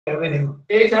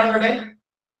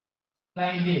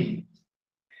819.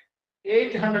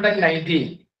 819.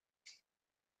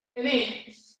 ഇനി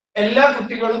എല്ലാ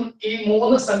കുട്ടികളും ഈ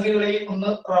മൂന്ന് സംഖ്യകളെയും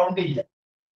ഒന്ന് റൗണ്ട് ചെയ്യാം.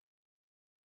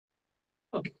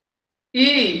 ഈ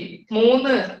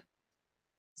മൂന്ന്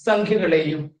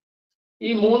സംഖ്യകളെയും ഈ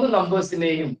മൂന്ന്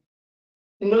നമ്പേഴ്സിനെയും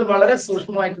നിങ്ങൾ വളരെ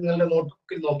സൂക്ഷ്മമായിട്ട് നിങ്ങളുടെ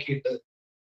നോട്ട്ബുക്കിൽ നോക്കിയിട്ട്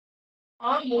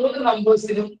ആ മൂന്ന്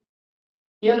നമ്പേഴ്സിനും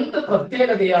എന്ത്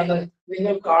പ്രത്യേകതയാണ്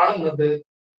നിങ്ങൾ കാണുന്നത്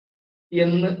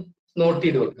എന്ന് നോട്ട്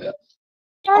ചെയ്ത് വെക്കുക.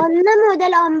 1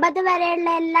 മുതൽ 9 വരെയുള്ള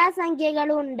എല്ലാ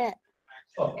സംഖ്യകളും ഉണ്ട്.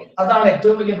 അതാണ്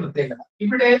ഏറ്റവും വലിയ പ്രത്യേകത.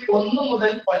 ഇവിടെ 1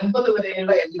 മുതൽ 9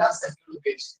 വരെയുള്ള എല്ലാ സംഖ്യകളും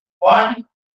ഉപയോഗിച്ചു. 1,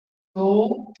 2,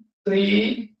 3,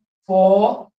 4,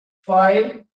 5,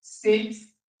 6,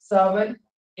 7,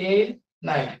 8,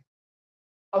 9.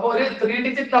 അപ്പൊ ഒരു 3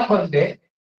 ഡിജിറ്റ് നമ്പറിന്റെ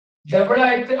ഡബിൾ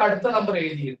ആയിട്ട് അടുത്ത നമ്പർ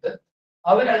എഴുതിയിട്ട്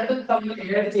അവ രണ്ടും തമ്മിൽ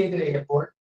ഏഡ് ചെയ്ത് കഴിഞ്ഞപ്പോൾ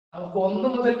നമുക്ക് 1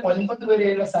 മുതൽ 9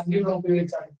 വരെയുള്ള സംഖ്യകൾ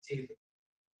ഉപയോഗിച്ചാണ് ചെയ്തത്.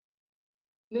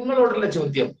 നിങ്ങളോടുള്ള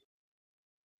ചോദ്യം,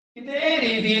 ഇതേ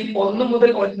രീതിയിൽ 1 മുതൽ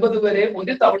 9 വരെ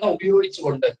ഒരു തവണ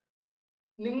ഉപയോഗിച്ചുകൊണ്ട്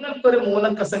നിങ്ങൾക്കൊരു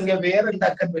മൂന്നക്ക സംഖ്യ വേറെ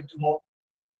ഉണ്ടാക്കാൻ പറ്റുമോ?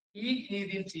 ഈ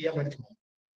രീതിയിൽ ചെയ്യാൻ പറ്റുമോ?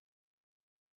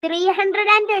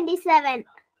 327.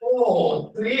 ഓ,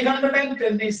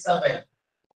 327.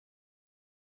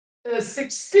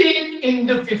 16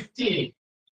 into 15.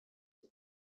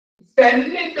 10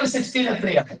 into 16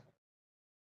 എത്രയാണ്?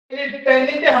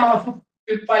 10ന്റെ ഹാഫ്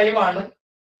 5 ആണ്.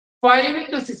 5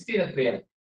 into 16 എത്രയാണ്?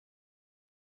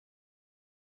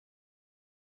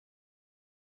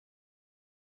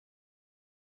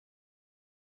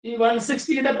 ഈ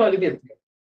 160യുടെ പകുതി എത്രയാണ്?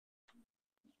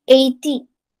 80.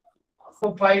 അപ്പൊ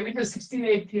 5 into 16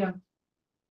 80 ആണ്.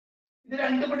 ഇത്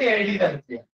രണ്ടും കൂടി എഴുതി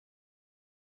തരത്തില്ല.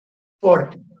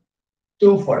 40.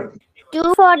 240.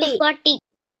 240.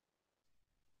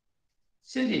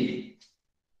 ശരി.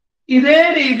 ഇതേ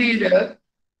രീതിയിൽ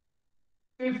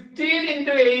 15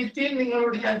 into 18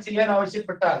 നിങ്ങളോട് ഞാൻ ചെയ്യാൻ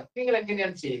ആവശ്യപ്പെട്ടാൽ നിങ്ങൾ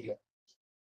എങ്ങനെയാണ് ചെയ്യുക?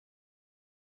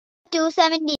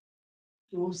 270.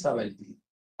 270.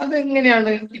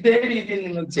 അതെങ്ങനെയാണ് ഇതേ രീതിയിൽ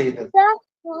നിങ്ങൾ ചെയ്തത്?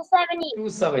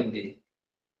 270.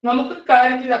 നമുക്ക്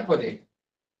കാര്യം ചെയ്താൽ പോലെ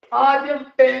ആദ്യം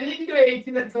 10 into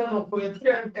 18 എത്ര നോക്കൂ.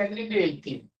 എത്രയാണ് 10 into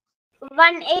 18?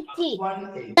 180.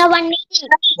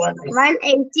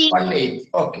 180.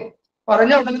 ഓക്കെ,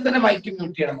 പറഞ്ഞ ഉടനെ തന്നെ മൈക്ക്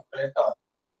മ്യൂട്ട് ചെയ്യണം മക്കളെ കേട്ടോ.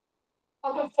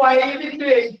 അപ്പൊ 5 into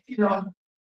 18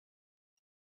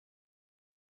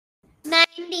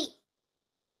 90.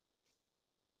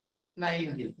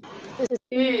 90.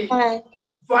 ഈ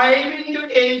 5 into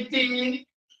 18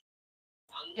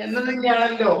 എന്നത്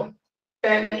തന്നെയാണല്ലോ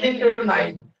 10 into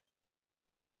 9.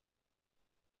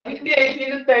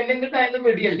 18 10 into 9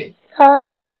 വെടിയല്ലേ?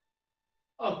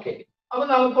 ഓക്കെ, അപ്പൊ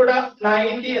നമുക്കിവിടെ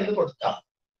 90 എന്ന് കൊടുക്കാം.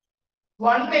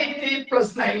 180 plus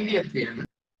 90 എത്രയാണ്?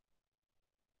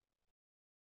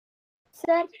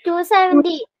 Sir,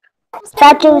 270.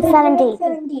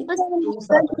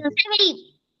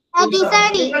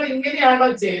 നിങ്ങൾ ഇങ്ങനെയാണോ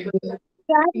ചെയ്തത്?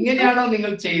 ഇങ്ങനെയാണോ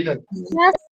നിങ്ങൾ ചെയ്തത്?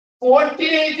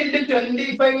 48 into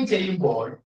 25 ചെയ്യുമ്പോൾ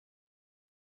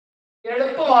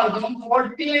എളുപ്പമാർഗം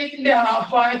 48ന്റെ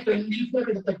ഹാഫായ 24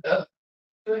 എടുത്തിട്ട്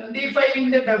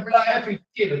 25ന്റെ ഡബിളായ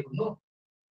 50 എടുക്കുന്നു.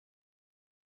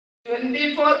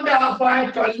 24ന്റെ ഹാഫായ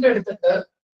 12 എടുത്തിട്ട്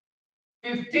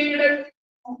 50യുടെ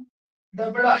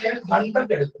ഡബിളായ 100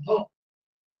 എടുക്കുന്നു.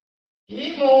 ഈ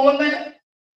മൂന്ന്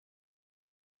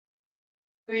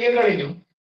ക്രിയകളിലും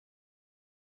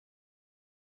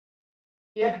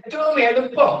ഏറ്റവും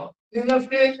എളുപ്പം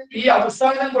നിങ്ങൾക്ക് ഈ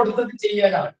അവസാനം കൊടുത്തത്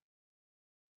ചെയ്യാനാണ്.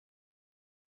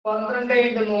 12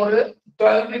 into 100,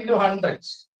 12 into 100.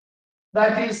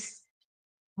 That is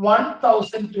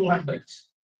 1200.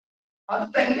 അത്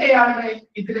തന്നെയാണ്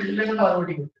ഇതിലെല്ലാം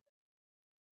മറുപടി കിട്ടുന്നത്.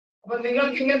 അപ്പൊ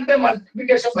നിങ്ങൾക്ക് ഇങ്ങനത്തെ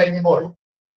മൾട്ടിപ്ലിക്കേഷൻ വരുമ്പോൾ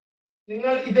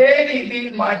നിങ്ങൾ ഇതേ രീതിയിൽ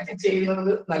മാറ്റി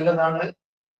ചെയ്യുന്നത് നല്ലതാണ്.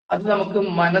 അത് നമുക്ക്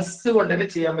മനസ്സുകൊണ്ട് തന്നെ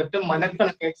ചെയ്യാൻ പറ്റും,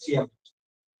 മനക്കണക്കായിട്ട് ചെയ്യാൻ പറ്റും.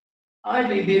 ആ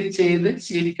രീതിയിൽ ചെയ്ത്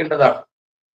ശീലിക്കേണ്ടതാണ്.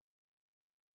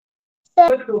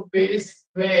 rupees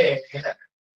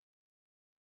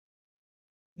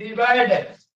divided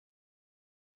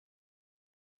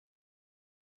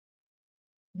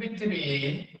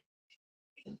between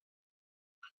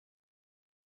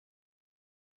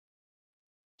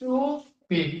 2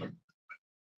 people.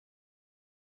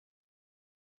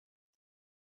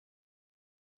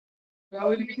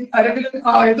 ആരെങ്കിലും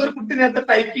ഏതൊരു കുട്ടി നേരത്തെ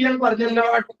ടൈപ്പ് ചെയ്യാൻ പറഞ്ഞല്ലോ,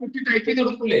 ആ കുട്ടി ടൈപ്പ് ചെയ്ത്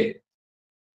കൊടുക്കൂലേ?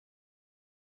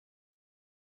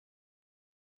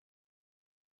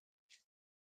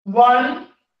 One.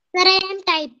 Sir, I am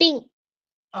typing.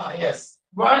 Yes.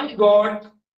 One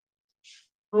got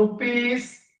rupees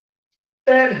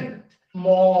 10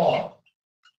 more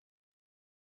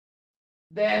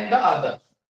than the other.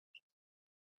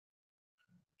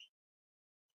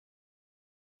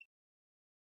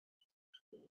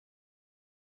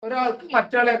 ഒരാൾക്ക്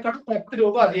മറ്റൊരാളേക്കാൾ 10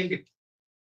 രൂപ അധികം കിട്ടി.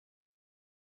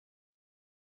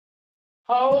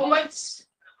 How much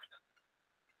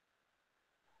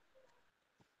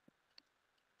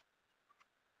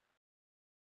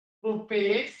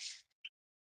rupees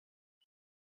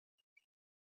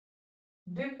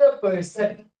did the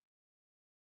person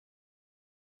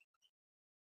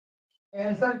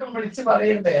answer വിളിച്ച്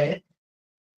പറയണ്ടേ?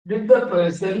 Did the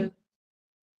person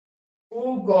who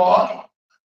got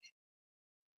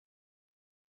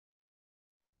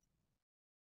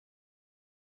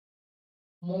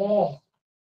more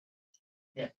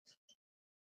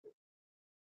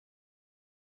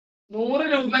 100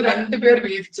 രൂപ രണ്ടുപേർ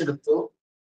വീതിച്ചെടുത്തു.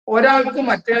 ഒരാൾക്ക്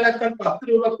മറ്റേയാളേക്കാൾ 10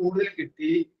 രൂപ കൂടുതൽ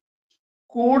കിട്ടി.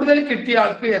 കൂടുതൽ കിട്ടിയ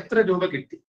ആൾക്ക് എത്ര രൂപ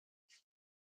കിട്ടി?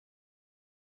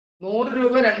 100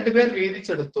 രൂപ രണ്ടുപേർ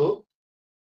വീതിച്ചെടുത്തു.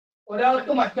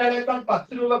 ഒരാൾക്ക് മറ്റേയാളേക്കാൾ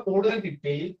 10 രൂപ കൂടുതൽ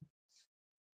കിട്ടി.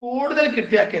 കൂടുതൽ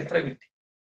കിട്ടിയ ആൾക്ക് എത്ര കിട്ടി?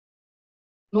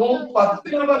 10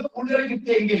 രൂപ കൂടുതൽ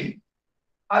കിട്ടിയെങ്കിൽ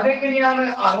അതെങ്ങനെയാണ്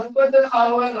 60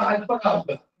 ആവുക 40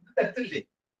 ആവുക? തെറ്റില്ലേ?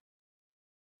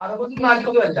 60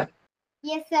 40 അല്ല.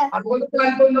 60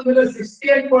 40 തമ്മിൽ 60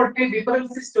 and 40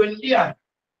 ഡിഫറൻസ് 20 ആണ്.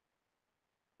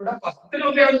 ഇവിടെ 10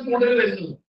 രൂപയാണ് കൂടുതൽ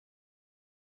വരുന്നത്.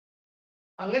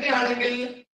 അങ്ങനെയാണെങ്കിൽ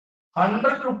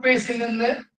 100 റുപ്പീസിൽ നിന്ന്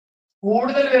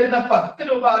കൂടുതൽ വരുന്ന 10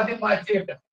 രൂപ ആദ്യം മാറ്റി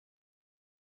വെക്കണം.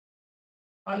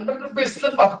 100 റുപ്പീസിൽ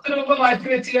 10 രൂപ മാറ്റി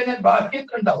വെച്ച് കഴിഞ്ഞാൽ ബാക്കി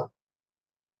എത്ര ഉണ്ടാവും?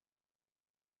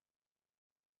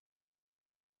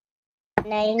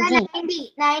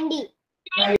 90.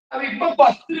 അപ്പൊ ഇപ്പൊ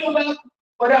 10 രൂപ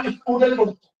ഒരാൾ കൂടുതൽ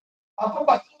കൊടുത്തു. അപ്പൊ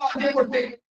 10 രൂപ ആദ്യം കൊടുത്തേ.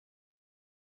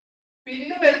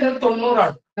 പിന്നെ വരുന്നത് 90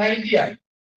 90 ആയി.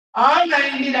 ആ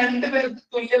 90 രണ്ടുപേർക്ക്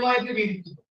തുല്യമായിട്ട്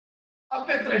വീതിക്കുന്നു. അപ്പൊ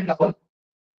എത്ര ഉണ്ടാവും?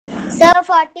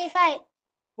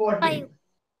 45.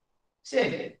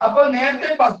 ശരി. അപ്പൊ നേരത്തെ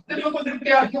 10 രൂപ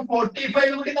കിട്ടിയ ആൾക്ക്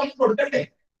 45 കൂടി നമ്മൾ കൊടുക്കണ്ടേ?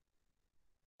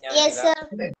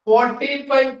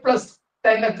 45 പ്ലസ്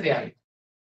 10 എത്രയാണ്?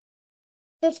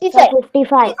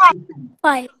 55.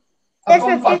 അപ്പൊ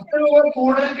 10 രൂപ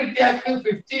കൂടുതൽ കിട്ടിയ ആൾക്ക്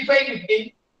 55 കിട്ടി.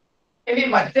 ഇനി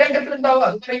മറ്റേ എത്ര ഉണ്ടാവും?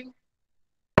 അത് 45.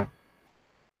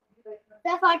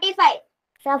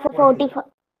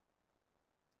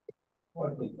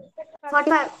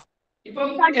 ഇപ്പം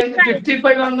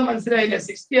 55 ആണെന്ന് മനസ്സിലായില്ലേ?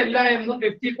 60 അല്ല എന്നും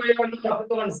 55 ആണെന്ന്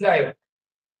നമുക്ക് മനസ്സിലായോ?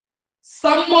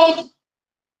 Some of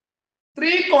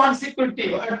 3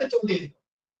 consecutive. അടുത്ത ചോദ്യം.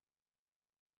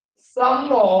 Some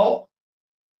of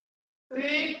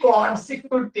 3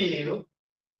 consecutive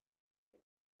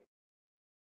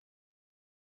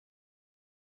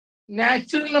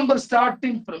natural number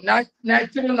starting from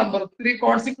natural number 3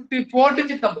 consecutive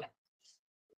 4-digit number.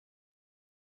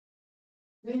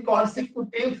 3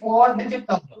 consecutive 4-digit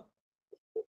number.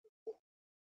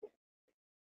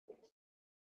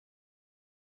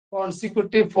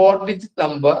 Consecutive 4-digit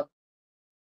number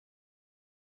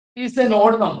is an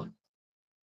odd number.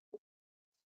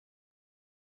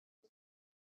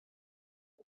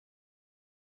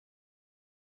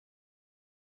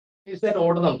 Is an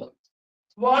odd number.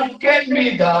 What can be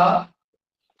the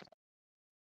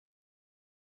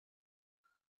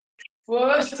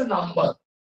first number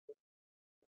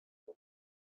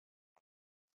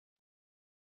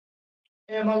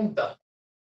among the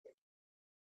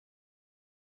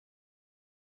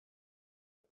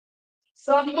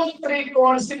sum of 3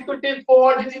 consecutive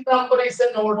 4-digit number is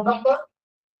an odd number?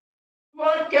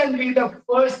 What can be the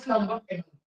first number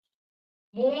among?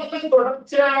 3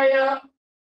 തുടർച്ചയായ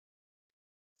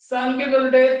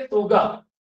സംഖ്യകളുടെ തുക,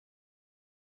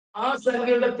 ആ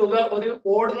സംഖ്യയുടെ തുക ഒരു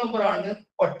odd number ആണ്,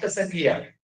 ഒറ്റ സംഖ്യയാണ്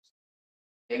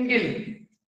എങ്കിൽ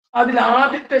അതിൽ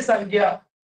ആദ്യത്തെ സംഖ്യ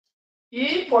ഈ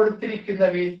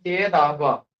കൊടുത്തിരിക്കുന്നവയിൽ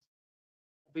ഏതാവാം?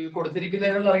 ഈ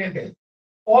കൊടുത്തിരിക്കുന്നതെന്ന് അറിയണ്ടേ?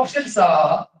 Options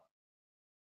are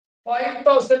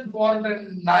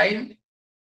 5409,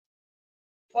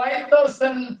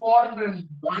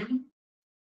 5401,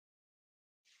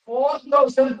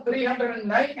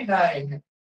 4399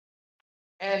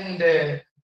 and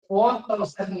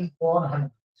 4400.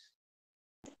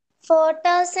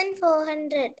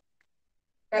 4400.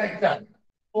 കറക്റ്റ് ആണ്.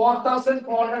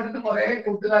 4400 കുറെ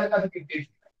കൂട്ടുകാർക്ക് അത്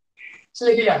കിട്ടിയിട്ടുണ്ട്.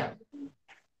 ശരിയാണ്.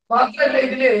 മാത്രമല്ല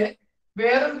ഇതില്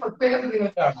വേറൊരു പ്രത്യേകത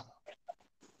നിങ്ങൾ കാണാം.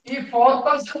 ഈ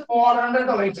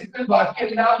 4400 വെച്ചിട്ട് ബാക്കി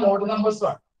എല്ലാം ഓഡ് നമ്പേഴ്സും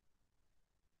ആണ്.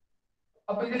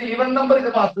 അപ്പൊ ഇതിൽ ഈവൻ നമ്പർ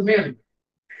ഇത് മാത്രമേ ഉള്ളൂ.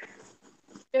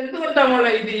 എന്തുകൊണ്ടാണ്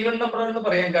ഇത് ഈവൻ നമ്പർ എന്ന്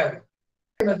പറയാൻ കാരണം?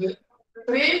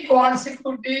 3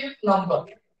 കോൺസിക്യൂട്ടീവ് നമ്പർ,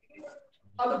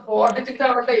 അത് 4 ഡിജിറ്റ്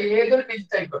ആവട്ടെ, ഏതൊരു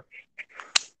ഡിജിറ്റ് ആയിക്കോട്ടെ.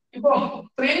 ഇപ്പൊ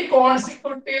 3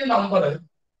 കോൺസിക്യൂട്ടീവ് നമ്പർ,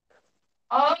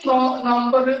 ആ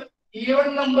നമ്പർ ഈവൻ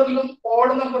നമ്പറിലും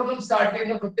ഓഡ് നമ്പറിലും സ്റ്റാർട്ട്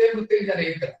ചെയ്യുന്ന പ്രത്യേകം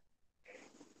അറിയില്ല.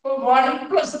 1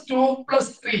 plus 2 plus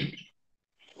 3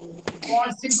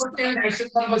 consecutive natural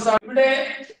numbers ആണ്. ഇവിടെ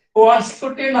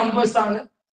കോൺസിക്യൂട്ടീവ് നമ്പേഴ്സ് ആണ്.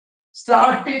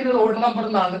 സ്റ്റാർട്ട് ചെയ്തത് ഓഡ് നമ്പർ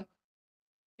എന്നാണ്.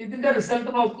 ഇതിന്റെ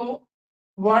റിസൾട്ട് നോക്കൂ.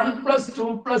 1 plus 2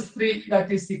 plus 3 that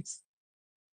is 6.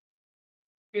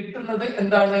 കിട്ടുന്നത്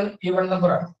എന്താണ്? ഈവൻ നമ്പർ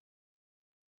ആണ്.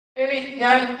 ഇനി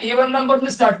ഞാൻ ഈവൻ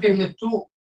നമ്പറിന് സ്റ്റാർട്ട് ചെയ്യുന്നു. 2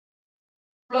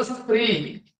 plus 3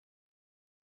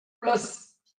 plus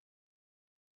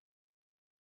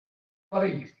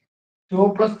 2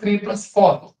 plus 3 plus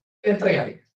 4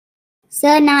 എത്രയായി?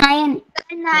 Sir, 9.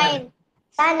 9.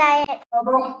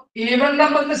 അപ്പം ഈവൻ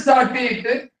നമ്പറിന് സ്റ്റാർട്ട്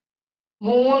ചെയ്തിട്ട്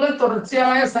 3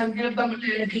 തുടർച്ചയായ സംഖ്യകൾ തമ്മിൽ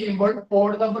ആഡ് ചെയ്യുമ്പോൾ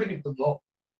ഓഡ് നമ്പർ കിട്ടുന്നു.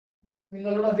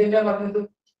 നിങ്ങളോട് അതിന്റെ പറഞ്ഞത്.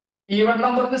 ഈവൻ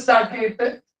നമ്പറിന് സ്റ്റാർട്ട് ചെയ്തിട്ട്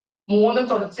 3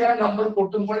 തുടർച്ചയായ നമ്പർ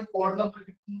കൂട്ടുമ്പോൾ ഓഡ് നമ്പർ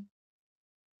കിട്ടുന്നു.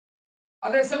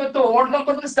 അതേസമയത്ത് ഓഡ്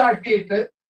നമ്പറിന് സ്റ്റാർട്ട് ചെയ്തിട്ട്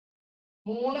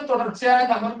 3 തുടർച്ചയായ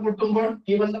നമ്പർ കൂട്ടുമ്പോൾ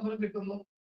ഈവൻ നമ്പർ കിട്ടുന്നു.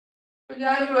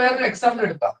 ഞാൻ വേറൊരു എക്സാമ്പിൾ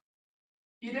എടുക്കാം.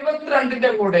 22ന്റെ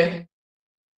കൂടെ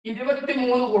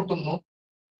 23 കൂട്ടുന്നു,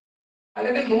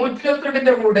 അല്ലെങ്കിൽ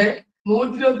 122ന്റെ കൂടെ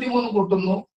 123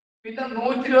 കൂട്ടുന്നു, പിന്നെ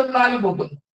 124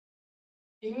 കൂട്ടുന്നു.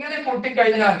 ഇങ്ങനെ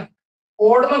കൂട്ടിക്കഴിഞ്ഞാൽ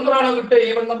ഓഡ് നമ്പർ ആണോ കിട്ടുക,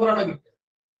 ഈവൻ നമ്പർ ആണോ കിട്ടുക?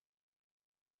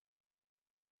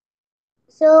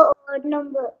 Odd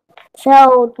number.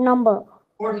 Odd number.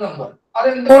 Odd number.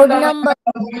 അതെന്തുകൊണ്ടാണ്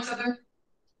സംഭവിച്ചത്?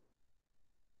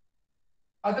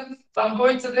 അത്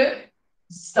സംഭവിച്ചത്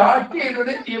സ്റ്റാർട്ട്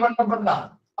ചെയ്തത് ഈവൻ നമ്പറിലാണ്.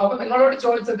 അപ്പൊ നിങ്ങളോട്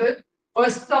ചോദിച്ചത്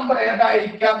ഫസ്റ്റ് നമ്പർ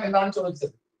ഏതായിരിക്കാം എന്നാണ്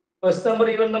ചോദിച്ചത്. ഫസ്റ്റ് നമ്പർ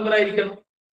ഈവൻ നമ്പർ ആയിരിക്കണം.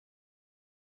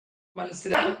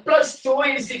 മനസ്സിലായി? 1 plus 2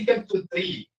 is equal to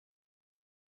 3.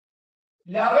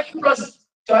 11 plus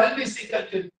 12 is equal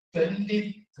to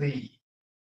 23.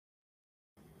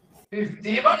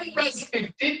 51 plus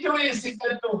 52 is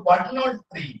equal to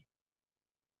 103.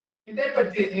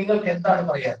 ഇതേപ്പറ്റി നിങ്ങൾക്ക് എന്താണ്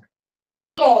പറയാൻ?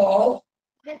 So,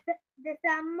 the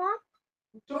sum of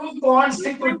two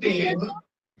consecutive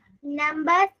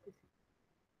numbers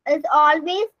is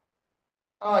always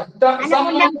the sum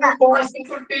of two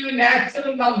consecutive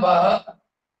natural number.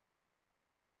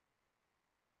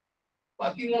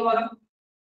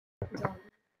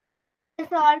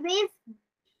 It's always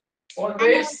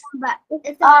Always. number.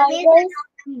 It's always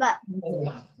number.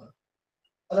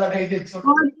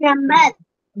 Odd number.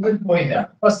 Good point.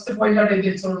 First point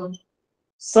is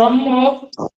sum of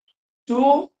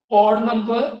two odd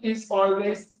number is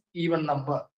always even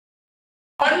number.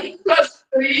 1 plus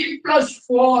 3 plus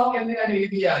 4 എന്നിങ്ങനെ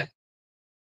എഴുതിയാൽ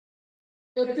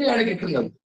എത്രയാണ്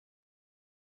കിട്ടുന്നത്?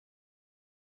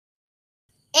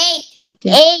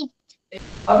 8.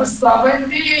 അപ്പൊ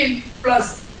 17 plus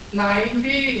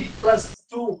 19 plus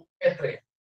 2 എത്രയാണ്?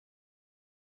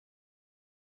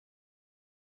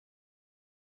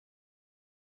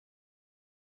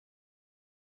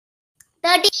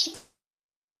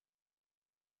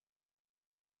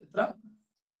 എത്ര?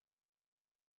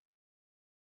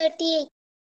 38.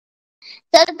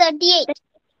 Sir, 38.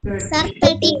 Sir,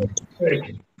 38.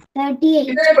 38.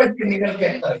 ഇതിനെപ്പറ്റി നിങ്ങൾക്ക്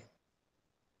എന്താ?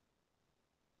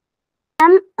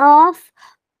 Sum of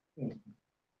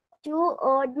two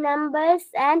odd numbers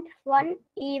and one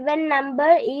even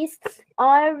number is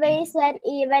always an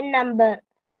even number.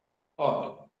 Oh,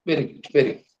 very good,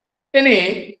 very good. ഇനി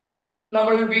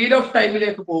നമ്മൾ വീൽ ഓഫ്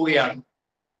ടൈമിലേക്ക് പോവുകയാണ്.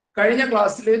 കഴിഞ്ഞ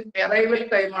ക്ലാസ്സിൽ അറൈവൽ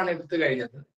ടൈമാണ് എടുത്തു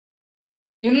കഴിഞ്ഞത്.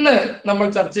 ഇന്ന് നമ്മൾ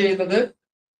ചർച്ച ചെയ്യുന്നത്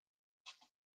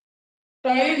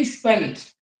time spend,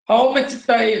 how much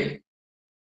time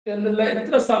എന്നുള്ള,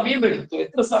 എത്ര സമയം എടുത്തു,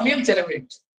 എത്ര സമയം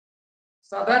ചെലവഴിച്ചു.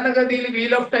 സാധാരണഗതിയിൽ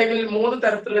വീൽ ഓഫ് ടൈമിൽ 3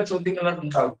 തരത്തിലുള്ള ചോദ്യങ്ങളാണ്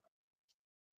ഉണ്ടാകും.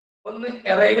 ഒന്ന്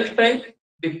അറൈവൽ ടൈം,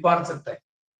 ഡിപ്പാർച്ചർ ടൈം.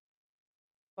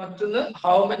 മറ്റൊന്ന്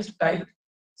ഹൗ മച്ച് ടൈം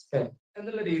സ്പെൻഡ്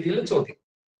എന്നുള്ള രീതിയിലുള്ള ചോദ്യം.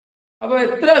 അപ്പൊ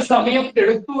എത്ര സമയം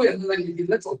എടുത്തു എന്നുള്ള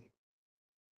രീതിയിലുള്ള ചോദ്യം.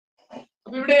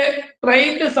 അപ്പൊ ഇവിടെ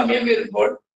ട്രെയിനിന്റെ സമയം വരുമ്പോൾ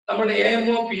നമ്മൾ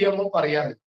AM-ഓ PM-ഓ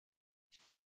പറയാറ്.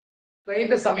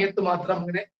 ട്രെയിനിന്റെ സമയത്ത് മാത്രം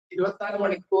അങ്ങനെ 24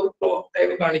 മണിക്കൂർ ക്ലോക്ക് ടൈം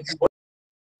കാണിക്കുമ്പോൾ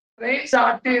ട്രെയിൻ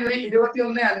സ്റ്റാർട്ട് ചെയ്തത്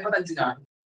 21:55-നാണ്.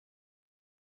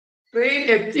 ട്രെയിൻ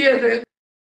എത്തിയത്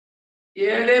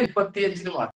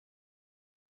 7:35-നുമാണ്.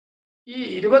 ഈ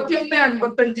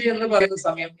 21:55 എന്ന് പറയുന്ന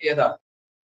സമയം ഏതാണ്?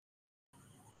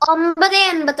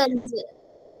 9:85.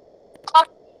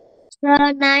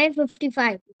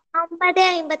 9:55.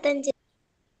 9:55.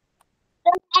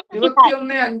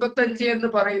 21:55 എന്ന്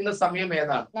പറയുന്ന സമയം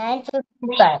ഏതാണ്?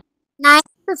 9:55.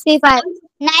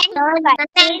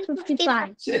 9:55.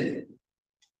 ശരി.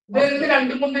 ഇത്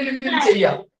രണ്ടു മൂന്ന് രീതിയിൽ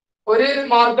ചെയ്യാം. ഒരു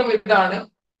മാർഗം ഇതാണ്.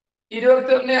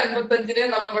 21:55-നെ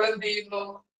നമ്മൾ എന്ത് ചെയ്യുന്നു?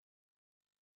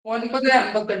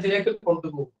 9:55-ലേക്ക്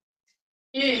കൊണ്ടുപോകും.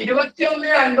 ഈ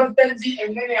 21:55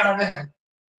 എങ്ങനെയാണ്?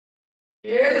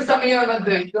 ഏത്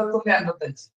സമയമാണത്?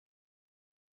 21:55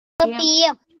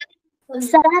 PM.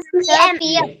 Sir,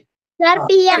 PM. Sir,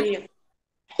 PM.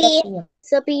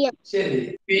 Sir, PM. ശരി,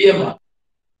 PM ആണ്.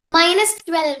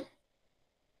 -12.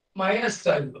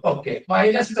 -12. ഓക്കെ,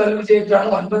 -12 ചെയ്തിട്ടാണ്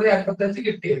 9:55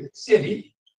 കിട്ടിയത്. ശരി,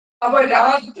 അപ്പൊ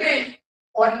രാത്രി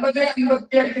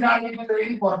 9:55 ഈ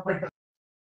ട്രെയിൻ പുറപ്പെട്ടത്.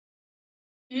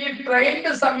 ഈ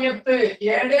ട്രെയിനിന്റെ സമയത്ത്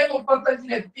 7:35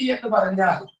 എത്തി എന്ന്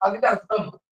പറഞ്ഞാൽ അതിന്റെ അർത്ഥം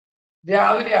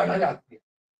രാവിലെയാണ് രാത്രി?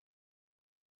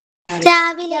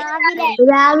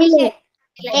 രാവിലെ.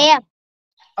 AM.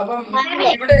 അപ്പം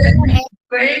ഇവിടെ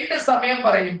ട്രെയിനിന്റെ സമയം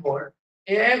പറയുമ്പോൾ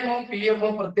AM-ഓ PM-ഓ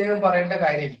പ്രത്യേകം പറയേണ്ട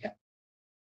കാര്യമില്ല.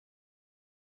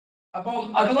 അപ്പം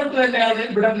അതുകൊണ്ട് തന്നെയാണ്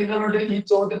ഇവിടെ നിങ്ങളോട് ഈ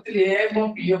ചോദ്യത്തിൽ AM-ഓ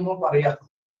PM-ഓ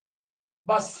പറയാത്തത്.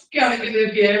 ബസ്സാണെങ്കിൽ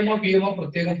നിങ്ങൾക്ക് AM-ഓ PM-ഓ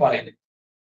പ്രത്യേകം പറയുന്നത്.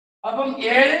 അപ്പം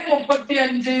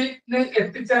 7:35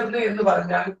 എത്തിച്ചേർന്ന് എന്ന്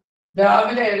പറഞ്ഞാൽ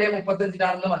രാവിലെ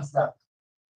 7:35 മനസ്സിലാക്കും.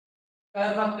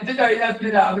 കാരണം ഇത് കഴിഞ്ഞാൽ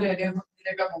പിന്നെ രാവിലെ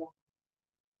 7:35 പോകും.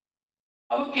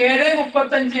 അപ്പം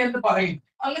 7:35 എന്ന് പറയും.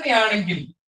 അങ്ങനെയാണെങ്കിൽ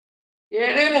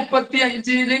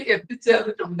 7:35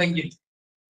 എത്തിച്ചേർന്നിട്ടുണ്ടെങ്കിൽ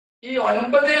ഈ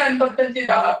 9:55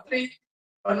 രാത്രി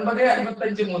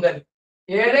 9:55 മുതൽ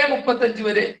 7:35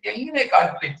 വരെ എങ്ങനെ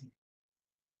കാൽക്കുലേറ്റ് ചെയ്യും?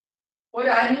 ഒരു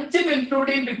 5 മിനിറ്റ്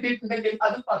കൂടിയും കിട്ടിയിട്ടുണ്ടെങ്കിൽ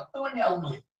അത് 10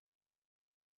 മണിയാവുമോ?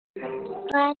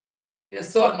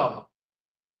 Yes or no?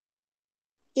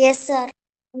 Yes sir.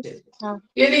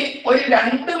 ഇനി ഒരു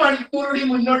 2 മണിക്കൂർ കൂടി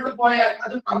മുന്നോട്ട് പോയാൽ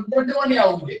അത് 12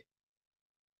 മണിയാവൂലേ?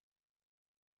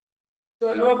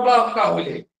 12 o'clock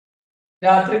ആവൂലേ?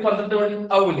 രാത്രി 12 മണി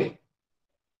ആവൂലേ?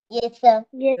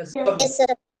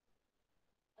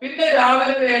 പിന്നെ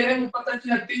രാവിലെ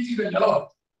 7:35 എത്തിച്ചില്ലല്ലോ.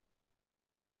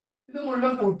 ഇത്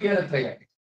മുഴുവൻ കൂട്ടിയാൽ എത്രയാണ്?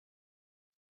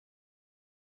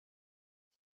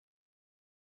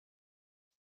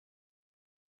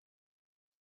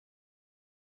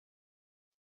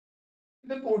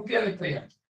 ഇത് കൂട്ടിയാൽ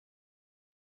എത്രയാണ്?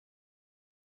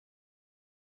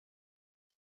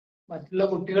 മറ്റുള്ള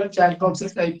കുട്ടികൾ ചാറ്റ് ബോക്സിൽ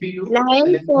ടൈപ്പ് ചെയ്യൂ.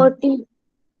 9:40.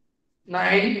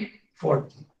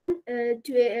 9:40.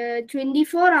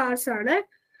 24 hours ആണ്.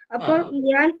 അപ്പോൾ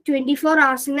ഞാൻ 24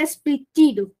 ഹവേഴ്സിനെ സ്പ്ലിറ്റ്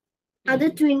ചെയ്തു. അത്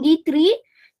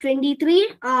 23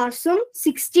 ഹവേഴ്സും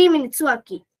 60 മിനിറ്റ്സും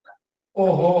ആക്കി.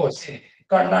 ഓഹോ, ശരി.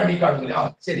 കണ്ണാടി കാണൂല.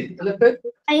 ശരി.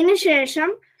 അതിനുശേഷം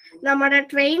നമ്മുടെ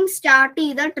ട്രെയിൻ സ്റ്റാർട്ട്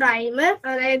ചെയ്ത ടൈം,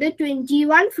 അതായത്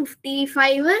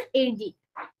 21:55 എഴുതി.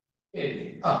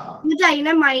 എന്നിട്ട്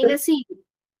അതിനെ മൈനസ് ചെയ്തു.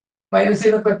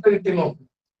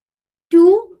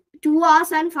 2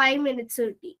 hours and 5 minutes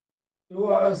കിട്ടി. 2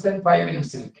 hours and 5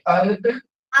 minutes.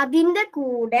 അതിന്റെ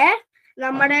കൂടെ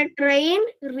നമ്മുടെ ട്രെയിൻ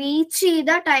റീച്ച് ചെയ്ത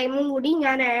ടൈമും കൂടി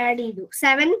ഞാൻ ആഡ് ചെയ്തു.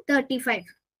 7:35.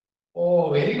 ഓ,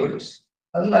 വെരി ഗുഡ്.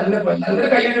 അത് നല്ല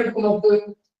കയ്യിലെടുക്കും. നോക്ക്.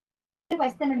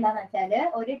 ക്വസ്റ്റ്യൻ എന്താന്ന് വെച്ചാല്,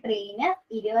 ഒരു ട്രെയിന്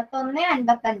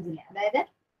 21:55 അതായത്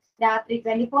രാത്രി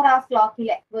 24 hours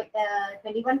ക്ലോക്കില്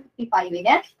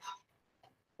 21:55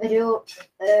 ഒരു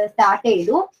സ്റ്റാർട്ട്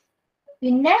ചെയ്തു.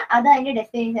 പിന്നെ അത് അതിന്റെ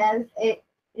ഡെസ്റ്റിനേഷൻ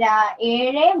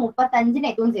 7:35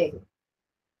 എത്തുകയും ചെയ്തു.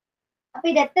 അപ്പൊ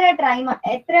ഇത് എത്ര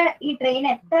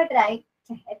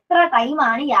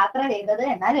ടൈമാണ് യാത്ര ചെയ്തത്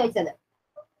എന്നാ ചോദിച്ചത്.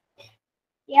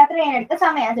 യാത്ര ചെയ്യാൻ എടുത്ത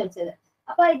സമയമാണ് ചോദിച്ചത്.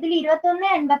 അപ്പൊ ഇതിൽ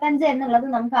 21:55 എന്നുള്ളത്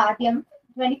നമുക്ക് ആദ്യം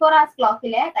 24 hours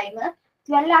ക്ലോക്കിലെ ടൈം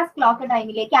 12 hours ക്ലോക്ക്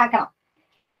ടൈമിലേക്ക് ആക്കണം.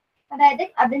 അതായത്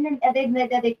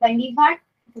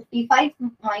 21:55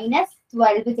 മൈനസ്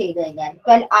 12 ചെയ്ത് കഴിഞ്ഞാൽ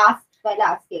 12 hours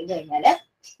ചെയ്ത് കഴിഞ്ഞാല്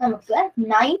നമുക്ക്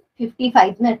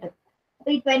 9:55 കിട്ടും. അപ്പൊ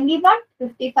ഈ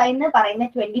 21:55 എന്ന് പറയുന്ന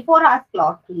 24 hours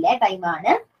ക്ലോക്കിലെ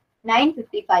ടൈമാണ്.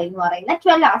 9:55 എന്ന് പറയുന്ന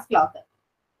 12 hours ക്ലോക്ക്.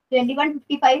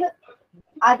 21:55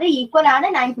 അത് ഈക്വൽ ആണ്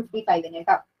 9:55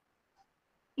 കേട്ടോ.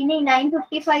 പിന്നെ ഈ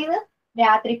 9:55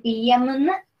 രാത്രി PM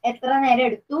എത്ര നേരം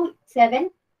എടുത്തു?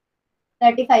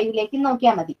 7:35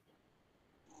 നോക്കിയാൽ മതി.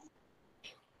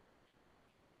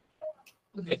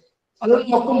 അത്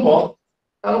നോക്കുമ്പോ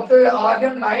നമുക്ക്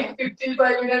ആദ്യം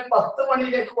 9:55 10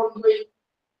 മണിയിലേക്ക് കൊണ്ടുപോയി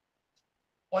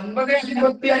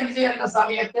 9:55 എന്ന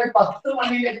സമയത്തെ 10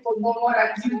 മണിയിലേക്ക് കൊണ്ടുപോകുമ്പോൾ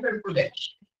 5 മിനിറ്റ് എടുക്കൂലേ?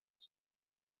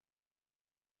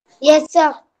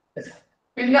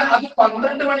 പിന്നെ അത്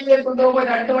 12 മണിയിലേക്ക് കൊണ്ടുപോകുമ്പോൾ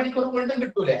 2 മണിക്കൂർ വീണ്ടും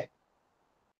കിട്ടൂലേ?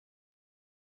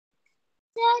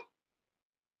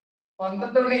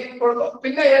 12 മണി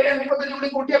പിന്നെ 7:55 കൂടി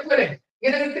കൂട്ടിയാൽ പോരെ?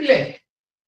 ഇങ്ങനെ കിട്ടില്ലേ?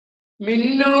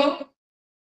 മിന്നു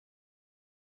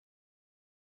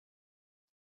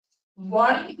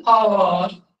 1 hour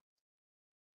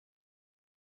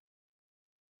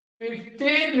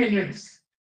 15 minutes.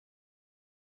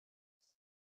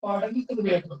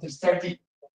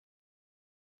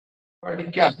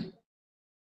 പഠിക്കാം.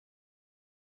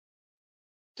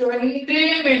 20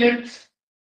 minutes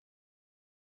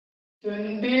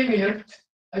 20 minutes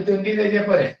 20 കഴിഞ്ഞ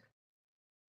പോരെ?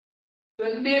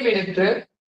 20 minutes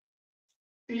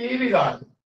TV കാണുന്നു.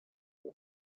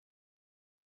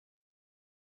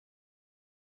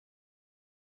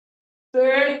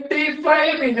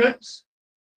 35 minutes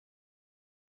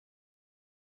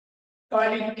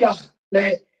കളിക്കാം അല്ലേ?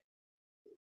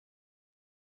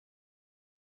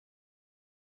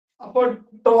 അപ്പോൾ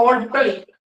ടോട്ടൽ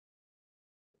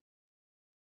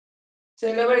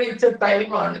ചെലവഴിച്ച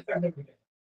ടൈമാണ് കണ്ടുപിടിക്കുന്നത്.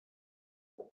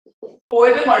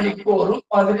 1 മണിക്കൂറും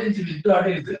 15 മിനിറ്റാണ്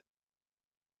ഇത്.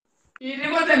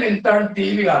 20 മിനിറ്റാണ്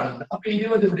TV കാണുന്നത്. അപ്പൊ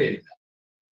 20 ഇവിടെ എഴുതാം.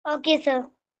 Okay, sir.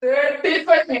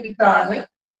 35 മിനിറ്റ് ആണ്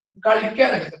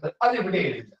കളിക്കാൻ എടുക്കുന്നത്. അത് ഇവിടെ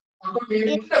എഴുതുക. അപ്പൊ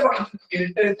മിനിറ്റ്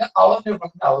മിനിറ്റ് അവന്റെ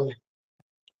ആവില്ല.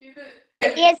 ഇത്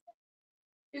Yes,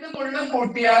 ഇത് മുഴുവൻ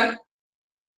കൂട്ടിയാൽ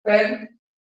 10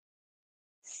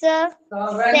 sir.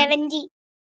 7 70.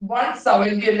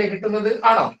 170 അല്ലേ കിട്ടുന്നത്?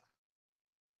 ആണോ?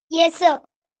 Yes, sir.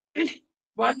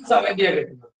 170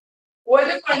 കിട്ടുന്നത്.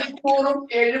 1 മണിക്കൂറും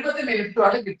 70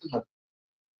 മിനിറ്റുമാണ് കിട്ടുന്നത്.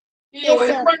 ഈ Yes, 1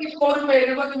 sir. മണിക്കൂറും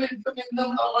 70 മിനിറ്റും എന്നും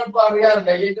നമ്മൾക്ക്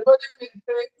അറിയാറില്ല. 70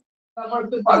 മിനിറ്റ്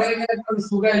നമ്മൾക്ക് പറയുന്നതിനേക്കാൾ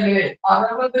സുഖമല്ലേ?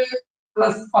 60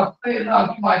 + 10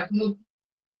 എന്നാക്കി മാറ്റുന്നു.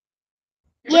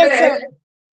 Yes, sir.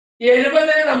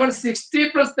 70 നമ്മൾ 60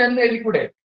 + 10 എഴുതിക്കൂടെ?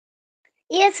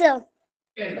 Yes, sir.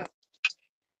 എഴുതാം.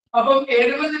 അപ്പം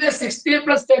 70 60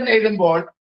 + 10 എഴുതുമ്പോൾ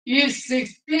ഈ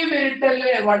 60 മിനിറ്റ്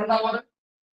അല്ലേ 1 അവർ?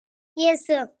 Yes,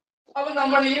 sir. അപ്പൊ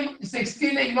നമ്മൾ ഈ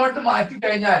 60 ഇങ്ങോട്ട് മാറ്റി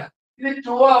കഴിഞ്ഞാൽ ഇത്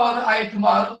 2 അവർ ആയിട്ട്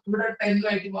മാറും. ഇവിടെ 10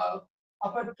 ആയിട്ട് മാറും.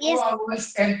 അപ്പൊ 2 Yes. hours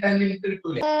and 10 minutes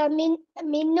കിട്ടൂലേ?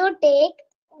 Minnu take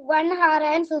 1 hour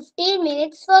and 15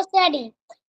 minutes for study.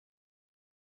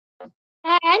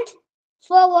 And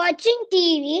for watching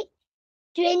TV,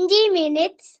 20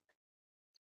 minutes.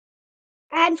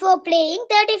 And for playing,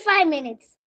 35 minutes.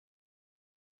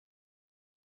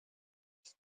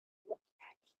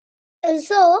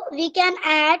 So we can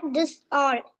add this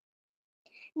all.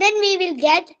 Then we will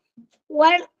get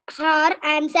 1 hour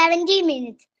and 70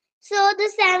 minutes. So the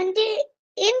 70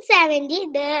 in 70,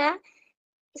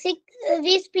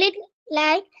 we split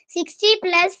like 60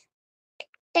 plus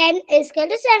 10 is equal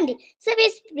to 70. So we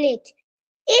split.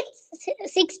 If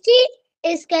 60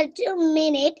 is equal to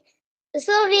minute,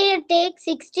 so we take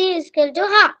 60 is equal to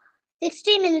half.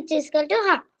 60 minutes is equal to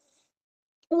half.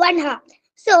 1 half.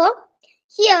 So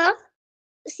here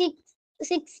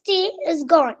 60 is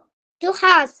gone to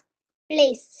half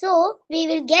place. So we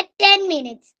will get 10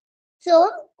 minutes. So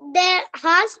the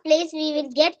half place we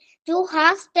will get 2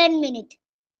 halves 10 minutes.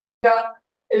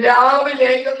 രാവിലെ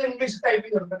English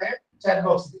typing ഉണ്ട് chat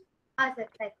ബോക്സിൽ.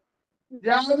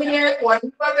 രാവിലെ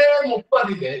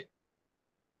 9:30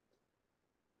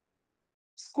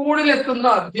 സ്കൂളിലെത്തുന്ന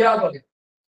അധ്യാപകൻ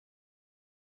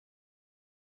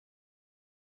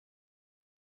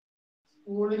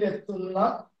സ്കൂളിലെത്തുന്ന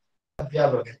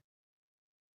അധ്യാപകൻ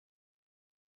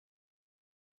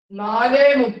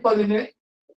 4:30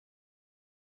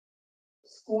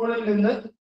 സ്കൂളിൽ നിന്ന്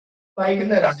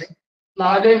വൈകുന്നേരമാണ്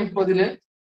 4:30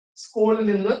 സ്കൂളിൽ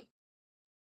നിന്ന്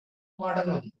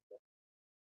മടങ്ങുന്നു.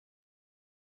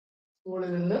 സ്കൂളിൽ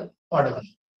നിന്ന്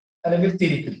മടങ്ങുന്നു അല്ലെങ്കിൽ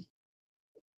തിരിക്കുന്നു.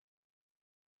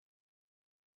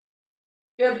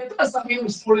 എത്ര സമയം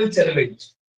സ്കൂളിൽ ചെലവഴിച്ചു?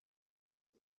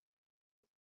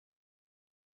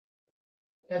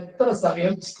 എത്ര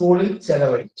സമയം സ്കൂളിൽ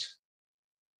ചെലവഴിച്ചു?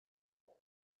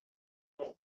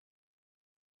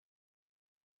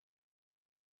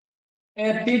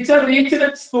 A teacher reached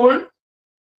at school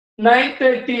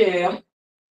 9:30 a.m.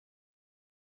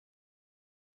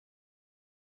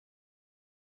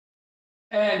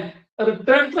 and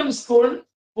returned from school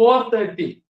 4:30.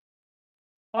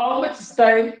 How much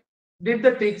time did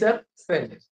the teacher spend?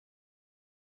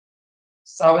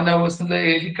 7 hours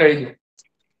എഴുതി കഴിഞ്ഞു.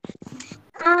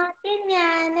 ആദ്യം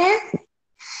ഞാന്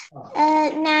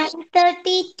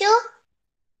 9:30 to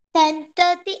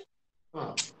 10:30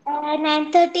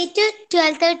 9:30 to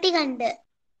 12:30 കണ്ട്.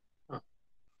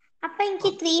 അപ്പൊ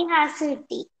എനിക്ക് 3 hours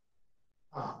കിട്ടി.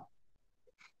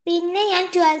 പിന്നെ ഞാൻ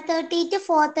 12:30 to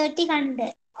 4:30 കണ്ട്.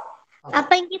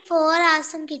 അപ്പൊ എനിക്ക് 4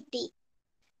 hours കിട്ടി.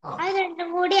 അത് രണ്ടും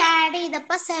കൂടി ആഡ്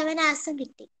ചെയ്തപ്പോ 7 hours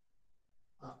കിട്ടി.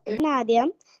 ആദ്യം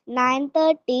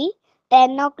 9:30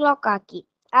 10 o'clock ആക്കി.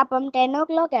 അപ്പം 10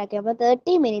 o'clock ആക്കിയപ്പോ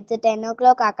 30 minutes 10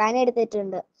 o'clock ആക്കാൻ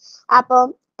എടുത്തിട്ടുണ്ട്. അപ്പം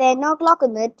 10 o'clock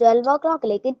 12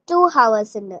 o'clockലേക്ക് 2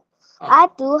 hours ഉണ്ട്. ആ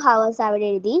 2 hours അവിടെ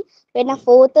എഴുതി. പിന്നെ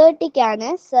 4:30ക്കാണ്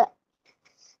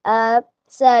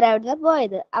സർ അവിടുന്ന്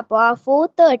പോയത്. അപ്പൊ ആ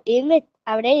 4:30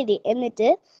 അവിടെ എഴുതി. എന്നിട്ട്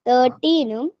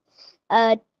 13ഉം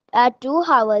ആ 2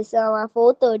 hours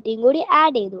 4:30 കൂടി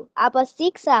ആഡ് ചെയ്തു. അപ്പൊ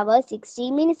 6 hours 60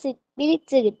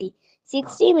 minutes കിട്ടി.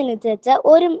 60 minutes വെച്ചാൽ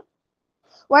 1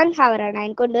 hour ആണ്.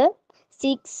 അതിനെക്കൊണ്ട്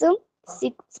 6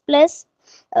 +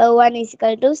 1 is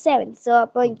equal to 7. So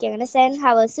അപ്പോൾ എനിക്ക് അങ്ങനെ 7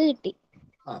 hours കിട്ടി.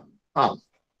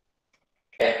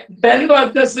 10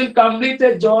 workers will complete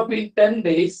a job in 10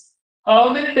 days. How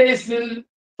many days will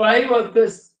 5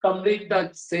 workers complete that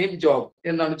same job?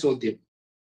 എന്നാണ് ചോദ്യം.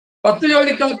 10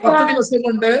 ജോലിക്കാർ 10 ദിവസം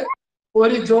കൊണ്ട്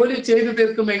ഒരു ജോലി ചെയ്തു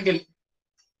തീർക്കുമെങ്കിൽ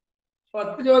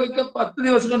 10 ജോലിക്ക് 10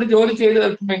 ദിവസം കൊണ്ട് ജോലി ചെയ്തു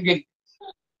തീർക്കുമെങ്കിൽ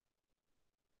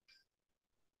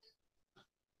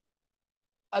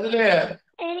അതില്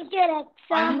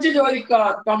 5 ജോലിക്കാർ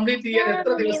കംപ്ലീറ്റ് ചെയ്യാൻ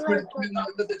എത്ര ദിവസം എടുക്കും എന്നാണ്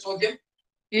ഇന്നത്തെ ചോദ്യം.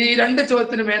 ഈ 2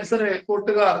 ചോദ്യത്തിനും ആൻസർ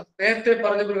കൂട്ടുകാർ നേരത്തെ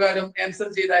പറഞ്ഞ പ്രകാരം ആൻസർ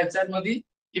ചെയ്ത് അയച്ചാൽ മതി.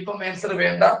 ഇപ്പം ആൻസർ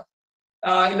വേണ്ട.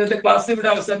 ഇന്നത്തെ ക്ലാസ് ഇവിടെ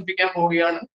അവസാനിപ്പിക്കാൻ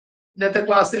പോവുകയാണ്. ഇന്നത്തെ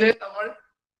ക്ലാസ്സിൽ നമ്മൾ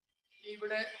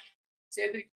ഇവിടെ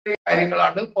ചെയ്തിരിക്കുന്ന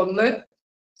കാര്യങ്ങളാണ്. ഒന്ന്,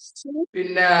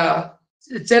 പിന്നെ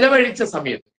ചെലവഴിച്ച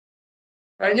സമയം.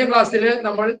 കഴിഞ്ഞ ക്ലാസ്സിൽ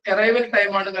നമ്മൾ അറൈവൽ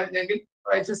ടൈമാണ് കഴിഞ്ഞെങ്കിൽ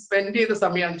പ്രാവശ്യം സ്പെൻഡ് ചെയ്ത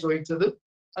സമയമാണ് ചോദിച്ചത്.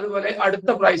 അതുപോലെ അടുത്ത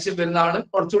പ്രാവശ്യം വരുന്നതാണ്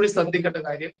കുറച്ചുകൂടി ശ്രദ്ധിക്കേണ്ട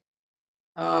കാര്യം,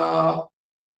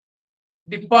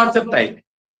 ഡിപ്പാർച്ചർ ടൈം.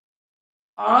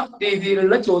 ആ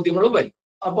രീതിയിലുള്ള ചോദ്യങ്ങൾ വരും.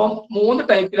 അപ്പം 3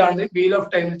 ടൈപ്പിലാണ് വീൽ ഓഫ്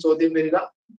ടൈമിൽ ചോദ്യം വരിക.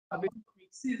 അപ്പൊ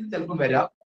മിക്സ് ചെയ്ത് ചിലപ്പോൾ വരാം,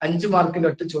 5 മാർക്കിൽ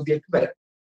 8 ചോദ്യമായിട്ട് വരാം.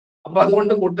 അപ്പൊ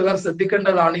അതുകൊണ്ട് കൂട്ടുകാർ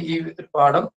ശ്രദ്ധിക്കേണ്ടതാണ് ഈ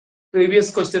പാഠം.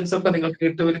 പ്രീവിയസ് ക്വസ്റ്റ്യൻസ് ഒക്കെ നിങ്ങൾക്ക്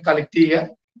യൂട്യൂബിൽ കളക്ട് ചെയ്യുക.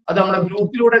 അത് നമ്മുടെ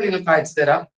ഗ്രൂപ്പിലൂടെ നിങ്ങൾക്ക് അയച്ചു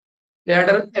തരാം.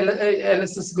 ലേഡർ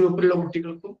LSS ഗ്രൂപ്പിലുള്ള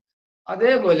കുട്ടികൾക്കും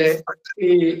അതേപോലെ ഈ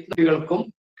കുട്ടികൾക്കും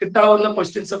കിട്ടാവുന്ന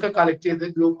ക്വസ്റ്റ്യൻസ് ഒക്കെ കളക്ട് ചെയ്ത്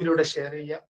ഗ്രൂപ്പിലൂടെ ഷെയർ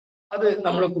ചെയ്യുക. അത്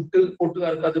നമ്മുടെ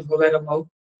കൂട്ടുകാർക്ക് അത് ഉപകാരമാവും.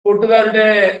 കൂട്ടുകാരുടെ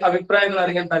അഭിപ്രായങ്ങൾ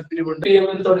അറിയാൻ താല്പര്യമുണ്ട്.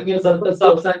 തുടങ്ങിയ സർപ്രസ്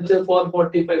അവസാനിച്ച്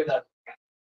 4:45 ആണ്.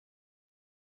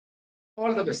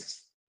 All the best.